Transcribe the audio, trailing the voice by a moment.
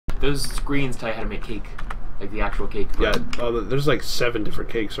Those screens tell you how to make cake. Like the actual cake. Yeah, there's like 7 different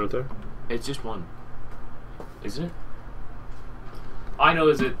cakes, aren't there? It's just one. Isn't it? All I know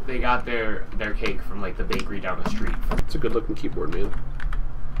is that they got their cake from like the bakery down the street. It's a good looking keyboard, man.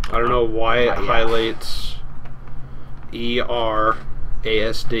 I don't know why it highlights ER,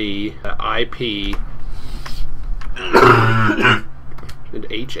 ASD, IP, and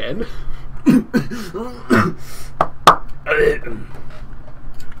HN.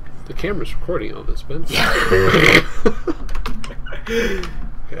 The camera's recording all this, Ben. Yeah.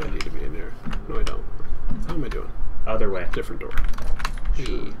 Okay, I need to be in there. No, I don't. How am I doing? Other way. Different door.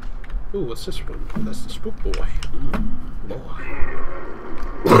 Sure. Ooh, what's this one? Oh, that's the spook boy. Boy.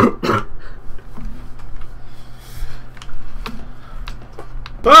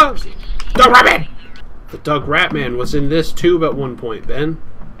 Ah! Doug Ratman! The Doug Ratman was in this tube at one point, Ben.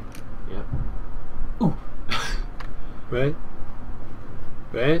 Yep. Ooh. Right?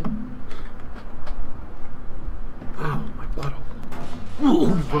 Right? Ow, my bottle. Ooh,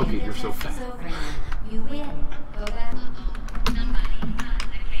 you broke it. You're so fat. You win. Go back.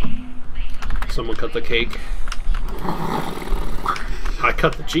 Someone cut the cake. I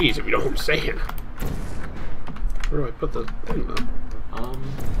cut the cheese, if you know what I'm saying. Where do I put the thing, though?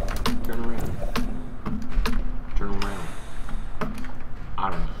 Turn around. Turn around. I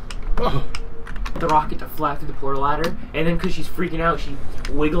don't know. Oh. The rocket to fly through the portal ladder, and then because she's freaking out, she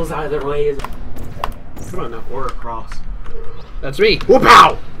wiggles out of their way. Come on now. Or across. That's me. Whoop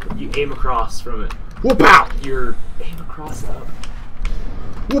ow! You aim across from it. Whoop ow! You're aim across up.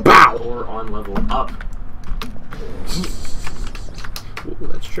 Whoop ow! Or on level up. Ooh,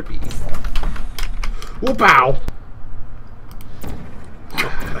 that's trippy. Whoop ow!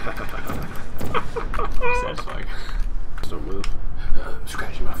 Satisfying. Just don't move. I'm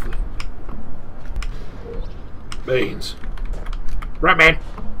scratching my foot. Beans. Ratman!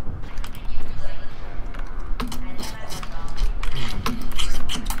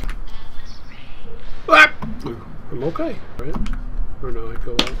 I'm okay, right? Or no, I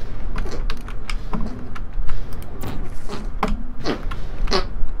go out.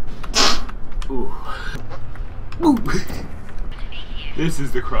 Ooh. Ooh. This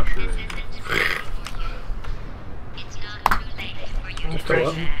is the crusher. Go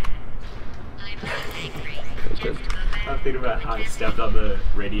up. Okay, I'm thinking about how I stepped on the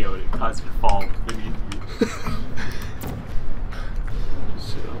radio and it caused it to fall beneath me.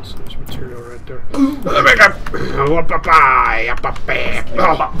 See, also there's material right there. Don't.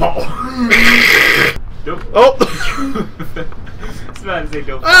 Oh! I was about to say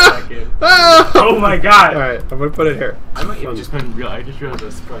don't fall back in. Oh my god! Alright, I'm gonna put it here. I might have just been real. I just realized I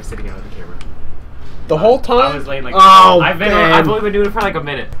was probably sitting out of the camera. The whole time? I was laying like. Oh, I've only been doing it for like a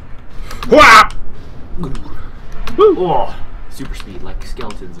minute. Whap! Oh, super speed like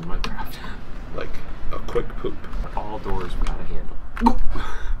skeletons in Minecraft. Like a quick poop. All doors without a handle.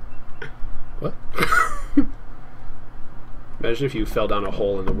 What? Imagine if you fell down a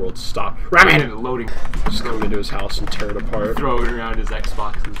hole and the world stopped. Ratman! Loading. Just come into his house and tear it apart. Throwing around his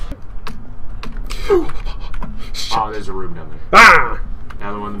Xboxes. Oh, there's a room down there. Ah!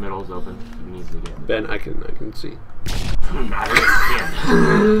 Now the one in the middle is open. You can easily get in. Ben, I can see. I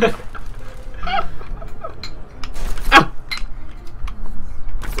can.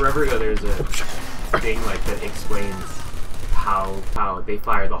 Forever ago, there's a thing like that explains how they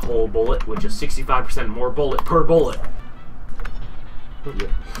fire the whole bullet, which is 65% more bullet per bullet. Yeah.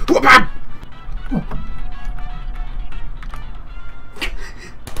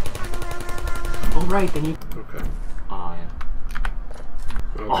 Oh right, then you. Okay. Oh yeah.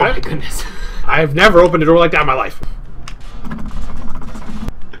 Okay. Oh my goodness. I've never opened a door like that in my life.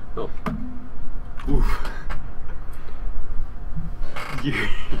 Oh. Oof. You're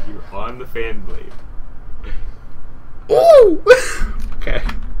on the fan blade. Ooh! Okay.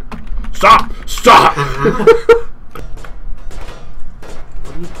 Stop! Stop!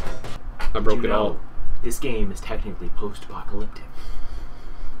 I broke it all. This game is technically post-apocalyptic.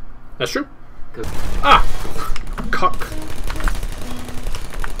 That's true. Ah! Cuck.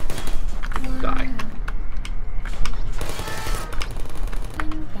 Die.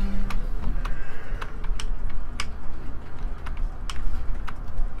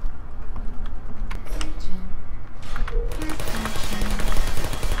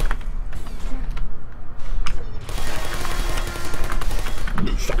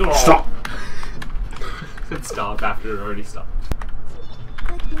 Oh. Stop! Said stop after it already stopped.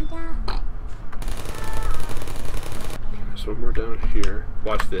 There's one more down here.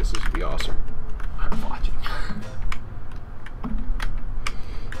 Watch this. This would be awesome. I'm watching.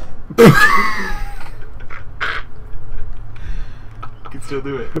 You can still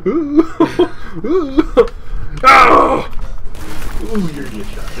do it. Ooh. Ooh. Oh! Ooh, you're gonna get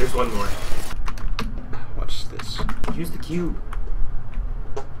shot. There's one more. Watch this. Use the cube.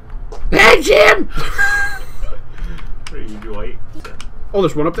 Hey, Jim! Are you Dwight? Oh,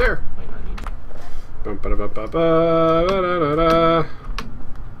 there's one up there. Might not need. Bum-ba-da-ba-ba-ba-da-da-da.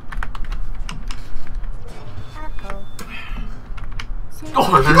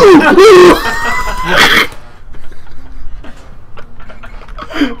 Oh!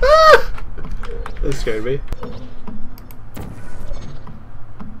 That scared me.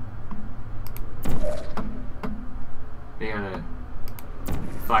 They gotta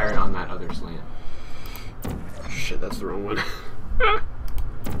fire it on that other slant. Shit, that's the wrong one.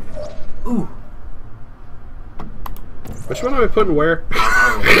 Ooh! Which one am I putting where?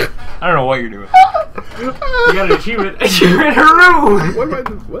 I don't know what you're doing. You got an achievement. You're in a room! What am I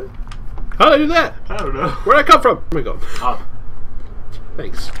doing? What? How did I do that? I don't know. Where'd I come from? Where'd I go? Up.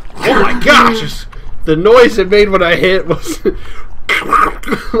 Thanks. Oh my gosh! The noise it made when I hit was...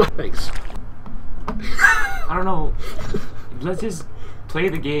 Thanks. I don't know. Let's just play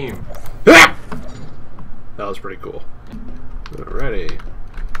the game. That was pretty cool. Alrighty.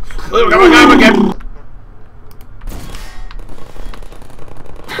 Come on, again!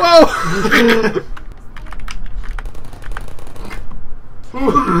 Whoa!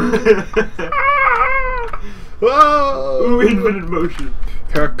 Whoa! Ooh, infinite motion.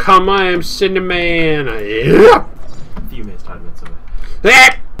 Here come I am Cinnamon. Yeah. You missed. I'd been so bad.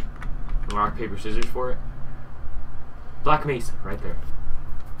 Ah. Rock, paper, scissors for it. Black Mesa, right there.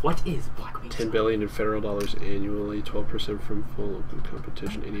 What is Black Mesa? 10 billion in federal dollars annually, 12% from full open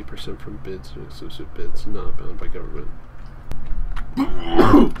competition, 80% from bids and exclusive bids not bound by government.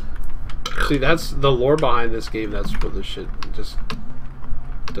 See, that's the lore behind this game. That's what this shit just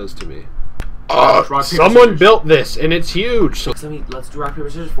does to me. Rock, paper, Someone scissors. built this, and it's huge. So Let's do rock, paper,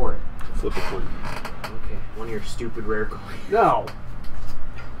 scissors for it. flip a coin. Okay, one of your stupid rare coins. No.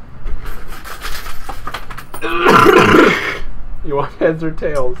 You want heads or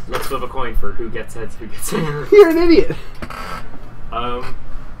tails? Let's flip a coin for who gets heads, who gets tails. You're an idiot. I'll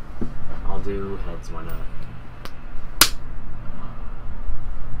do heads, why not?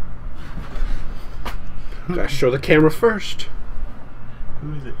 Gotta show the camera first.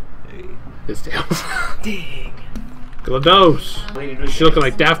 Who is it? Hey. It's tails. Dang. GLaDOS. She's looking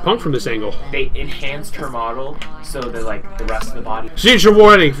like Daft Punk from this angle. They enhanced her model so that like the rest of the body. Seizure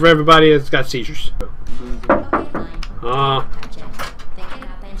warning for everybody that's got seizures.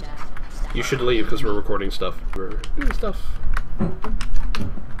 You should leave because we're recording stuff. We're doing stuff.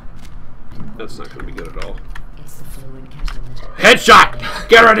 That's not going to be good at all. Headshot!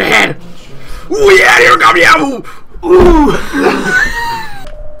 Get her in the head! Ooh, yeah, here come you! Ooh!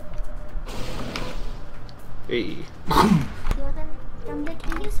 Hey.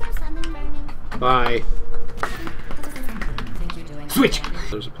 Bye. Switch!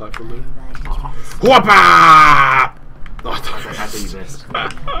 There's a platform there. Whoppa! Oh, I thought I thought you missed.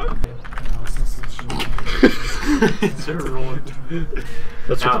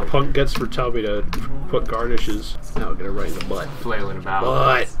 That's what the punk gets for telling me to put garnishes. Now I'll get it right in the butt. Flailing about.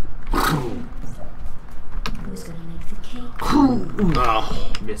 Butt! Oh.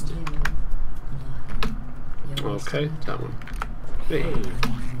 Missed it. Okay, that one. Hey.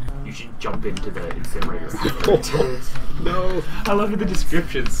 You should jump into the incinerator. No. I love the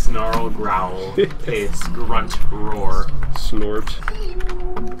description. Snarl, growl, hiss, grunt, roar. Snort.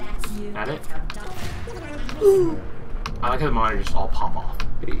 Got it? I like how the monitors just all pop off.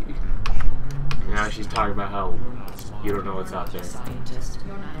 Hey. And now she's talking about how you don't know what's out there. Scientist,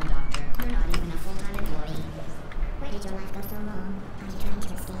 you're not a doctor. You're not even a full-time employee. Where did your life go so wrong? Are you trying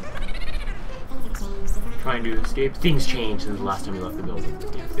to escape? Things have changed. Trying to escape. Things changed since the last time you left the building.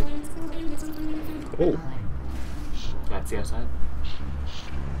 Oh. That's the outside.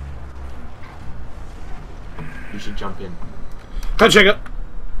 You should jump in. Come check it.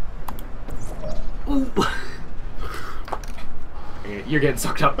 Ooh. You're getting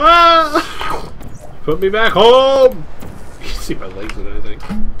sucked up. Ah! Put me back home. You can see my legs and everything.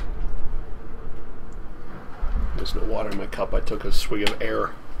 There's no water in my cup. I took a swig of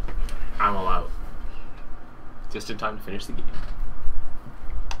air. I'm all out. Just in time to finish the game.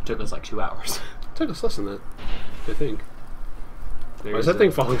 Took us like 2 hours. It took us less than that, I think. Why is There's that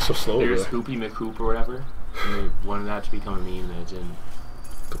thing falling so slow over There's there? Hoopy McHoop or whatever. And they wanted that to become a meme and it didn't.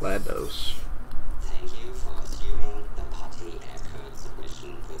 GLaDOS. Thank you for assuming the party aircode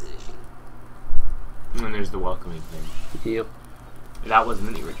submission position. And then there's the welcoming thing. Yep. That wasn't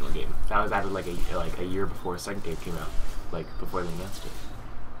in the original game. That was added like a year before the second game came out. Like before they announced it.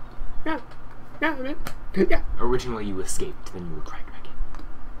 Yeah. Yeah, I mean, yeah. Originally you escaped, then you were dragged back in.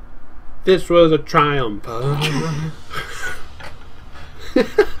 This was a triumph.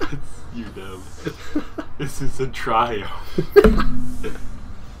 You dumb. This is a triumph.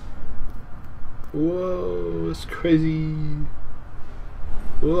 Whoa, it's crazy.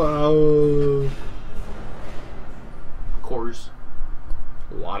 Whoa. Cores.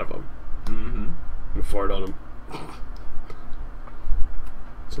 A lot of them. Mm-hmm. And fart on them.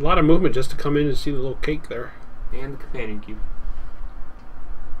 It's a lot of movement just to come in and see the little cake there. And the companion cube.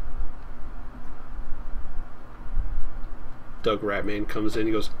 Doug Ratman comes in,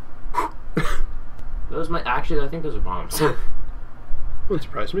 he goes, Those might actually, I think those are bombs. wouldn't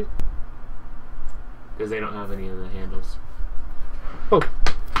surprise me. Because they don't have any of the handles. Oh.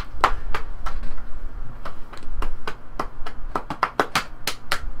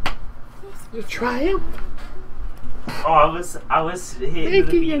 The triumph. Oh, I was hitting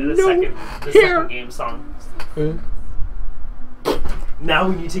the beat of the second game song. Now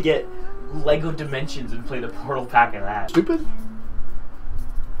we need to get Lego Dimensions and play the Portal pack of that. Stupid.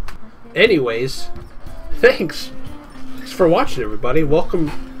 Anyways, thanks for watching, everybody. Welcome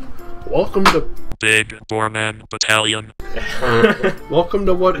to Big Bormann Battalion. welcome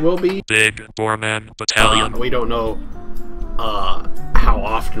to what will be Big Bormann Battalion. we don't know how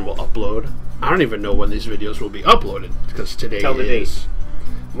often we'll upload. I don't even know when these videos will be uploaded because today is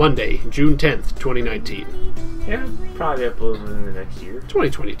Monday, June 10th, 2019. Yeah, probably upload within the next year.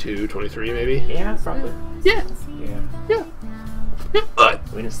 2022, 23 maybe. Yeah, probably. Yeah. Yeah. But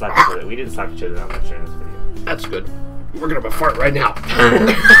We didn't slap each other. We didn't slap each other that much during this video. that's good. We're gonna have a fart right now.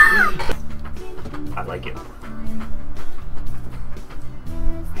 I like it.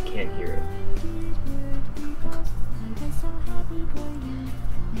 I can't hear it.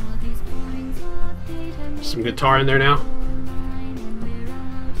 Some guitar in there now.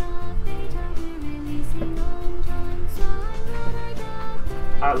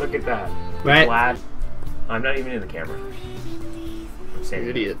 Ah, look at that. Right. Glad. I'm not even in the camera. I'm saying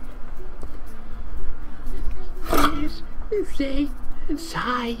Idiot. Stay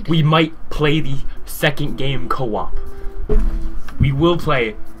inside. We might play the second game co-op. We will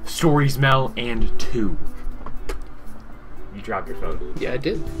play Stories Mel and 2. You dropped your phone. Yeah, I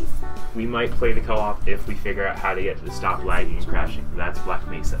did. We might play the co-op if we figure out how to get to stop lagging and crashing. That's Black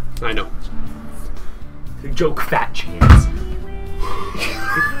Mesa. I know. Joke fat chance.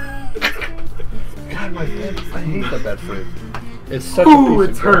 God, my bed. I hate the bed frame. It's such Ooh, a piece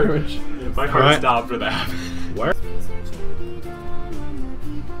it's of hurt. garbage. My heart Right. stopped for that. Where?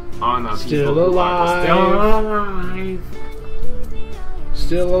 On a Still peaceful alive.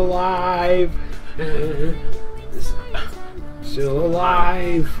 Still alive. Still alive. Still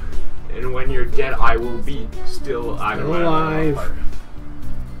alive. And when you're dead, I will be still alive.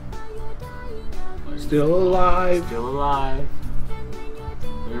 Still alive. Still alive.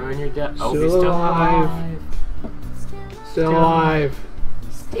 And when you're dead, I'll be Still still alive. alive. Still alive.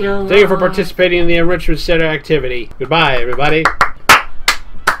 Still Thank you for participating in the Enrichment Center activity. Goodbye, everybody.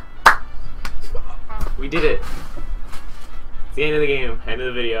 We did it. It's the end of the game. End of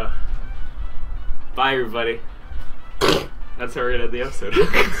the video. Bye, everybody. That's how we're gonna end the episode.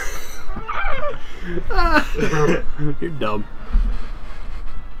 You're dumb.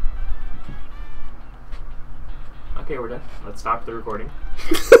 Okay, we're done. Let's stop the recording.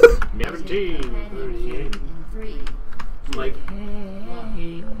 17. Like,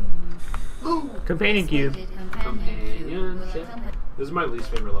 hey. Companion cube. Companionship. This is my least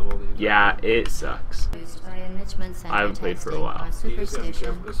favorite level. Yeah, it sucks. I haven't played for a while. You just gotta be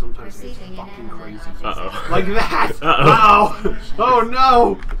careful because sometimes it's fucking crazy. Uh-oh. Like that! Uh-oh. Oh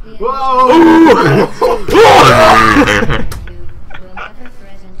no! Whoa!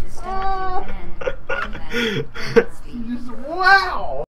 Wow!